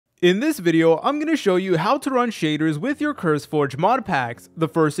In this video, I'm going to show you how to run shaders with your CurseForge Modpacks. The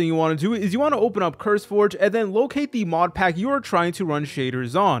first thing you want to do is you want to open up CurseForge and then locate the mod pack you are trying to run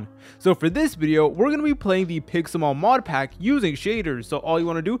shaders on. So for this video, we're going to be playing the Pixelmon mod pack using shaders. So all you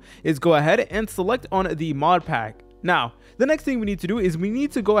want to do is go ahead and select on the mod pack. Now, the next thing we need to do is we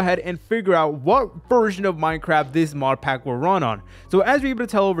need to go ahead and figure out what version of Minecraft this mod pack will run on. So as you're able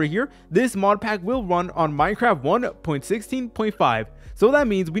to tell over here, this mod pack will run on Minecraft 1.16.5. So that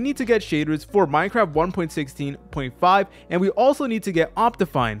means we need to get shaders for Minecraft 1.16.5 and we also need to get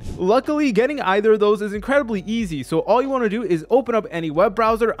Optifine. Luckily, getting either of those is incredibly easy. So all you want to do is open up any web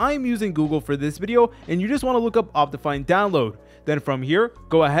browser. I'm using Google for this video and you just want to look up Optifine download. Then from here,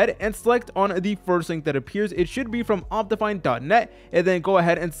 go ahead and select on the first link that appears. It should be from optifine.net, and then go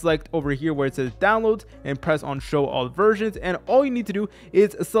ahead and select over here where it says downloads and press on show all versions. And all you need to do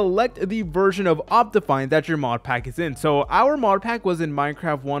is select the version of Optifine that your mod pack is in. So our mod pack was in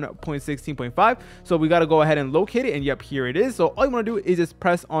Minecraft 1.16.5, so we got to go ahead and locate it, and yep, here it is. So all you want to do is just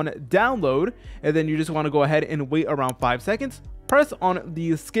press on download, and then you just want to go ahead and wait around 5 seconds. Press on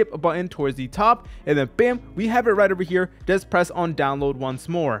the skip button towards the top, and then bam, we have it right over here. Just press on download once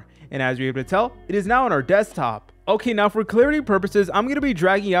more, and as you're able to tell, it is now on our desktop. Okay, now for clarity purposes, I'm going to be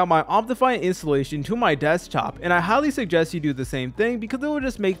dragging out my Optifine installation to my desktop, and I highly suggest you do the same thing because it will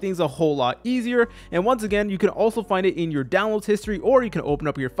just make things a whole lot easier. And once again, you can also find it in your downloads history, or you can open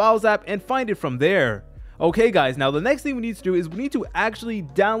up your Files app and find it from there. Okay guys, now the next thing we need to do is we need to actually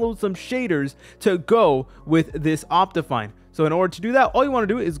download some shaders to go with this Optifine. So in order to do that, all you want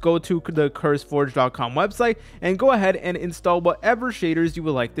to do is go to the CurseForge.com website and go ahead and install whatever shaders you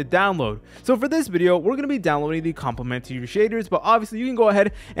would like to download. So for this video, we're going to be downloading the complementary shaders, but obviously you can go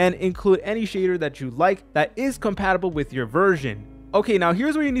ahead and include any shader that you like that is compatible with your version. Okay, now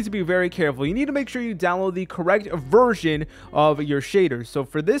here's where you need to be very careful. You need to make sure you download the correct version of your shaders. So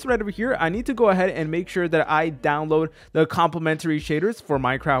for this right over here, I need to go ahead and make sure that I download the complementary shaders for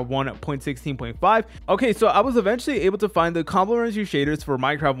Minecraft 1.16.5. Okay, so I was eventually able to find the complementary shaders for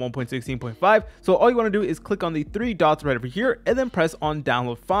Minecraft 1.16.5. So all you want to do is click on the 3 dots right over here and then press on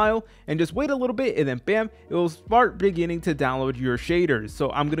download file and just wait a little bit, and then bam, it will start beginning to download your shaders.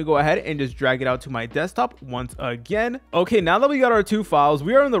 So I'm going to go ahead and just drag it out to my desktop once again. Okay, now that we got our 2 files,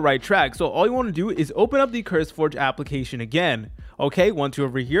 we are on the right track. So all you want to do is open up the CurseForge application again. Okay, once you're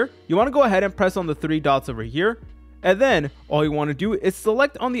over here, you want to go ahead and press on the 3 dots over here, and then all you want to do is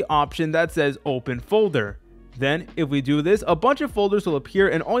select on the option that says open folder. Then if we do this, a bunch of folders will appear,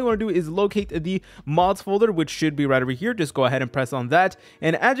 and all you want to do is locate the mods folder, which should be right over here. Just go ahead and press on that,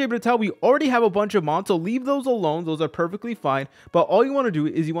 and as you're able to tell, we already have a bunch of mods, so leave those alone. Those are perfectly fine, but all you want to do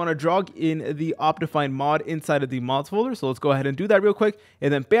is you want to drag in the Optifine mod inside of the mods folder. So let's go ahead and do that real quick,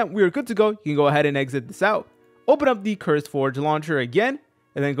 and then bam, we are good to go. You can go ahead and exit this out, open up the CurseForge launcher again,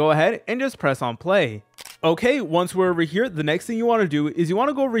 and then go ahead and just press on play. Okay, once we're over here, the next thing you want to do is you want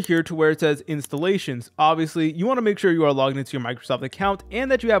to go over here to where it says installations. Obviously, you want to make sure you are logged into your Microsoft account and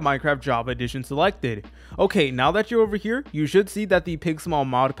that you have Minecraft Java Edition selected. Okay, now that you're over here, you should see that the Pixelmon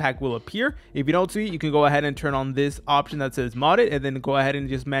mod pack will appear. If you don't see it, you can go ahead and turn on this option that says modded and then go ahead and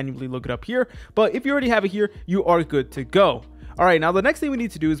just manually look it up here. But if you already have it here, you are good to go. Alright, now the next thing we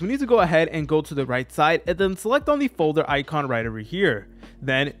need to do is we need to go ahead and go to the right side and then select on the folder icon right over here.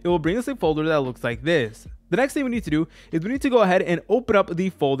 Then it will bring us a folder that looks like this. The next thing we need to do is we need to go ahead and open up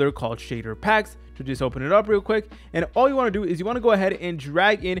the folder called Shader Packs. So just open it up real quick, and all you want to do is you want to go ahead and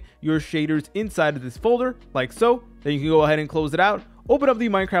drag in your shaders inside of this folder like so. Then you can go ahead and close it out, open up the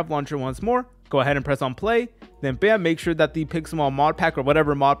Minecraft launcher once more, go ahead and press on play, then bam, make sure that the Pixelmon mod pack or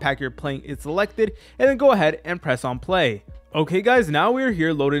whatever mod pack you're playing is selected, and then go ahead and press on play. Okay guys, now we're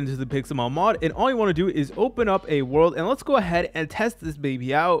here loaded into the Pixelmon mod, and all you want to do is open up a world, and let's go ahead and test this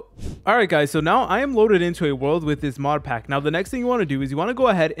baby out. Alright guys, so now I am loaded into a world with this mod pack. Now the next thing you want to do is you want to go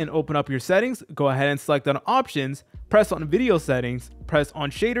ahead and open up your settings, go ahead and select on options, press on video settings, press on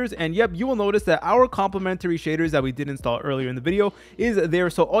shaders, and yep, you will notice that our complementary shaders that we did install earlier in the video is there.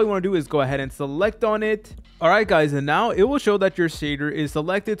 So all you want to do is go ahead and select on it. Alright guys, and now it will show that your shader is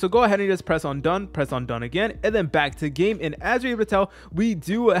selected, so go ahead and just press on done again, and then back to game. And as you're able to tell, we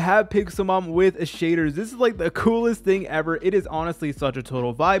do have Pixelmon with shaders. This is like the coolest thing ever. It is honestly such a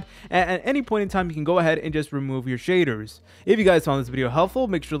total vibe, and at any point in time you can go ahead and just remove your shaders. If you guys found this video helpful,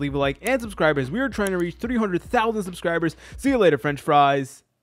 make sure to leave a like and subscribe, as we are trying to reach 300,000 subscribers. See you later, French fries.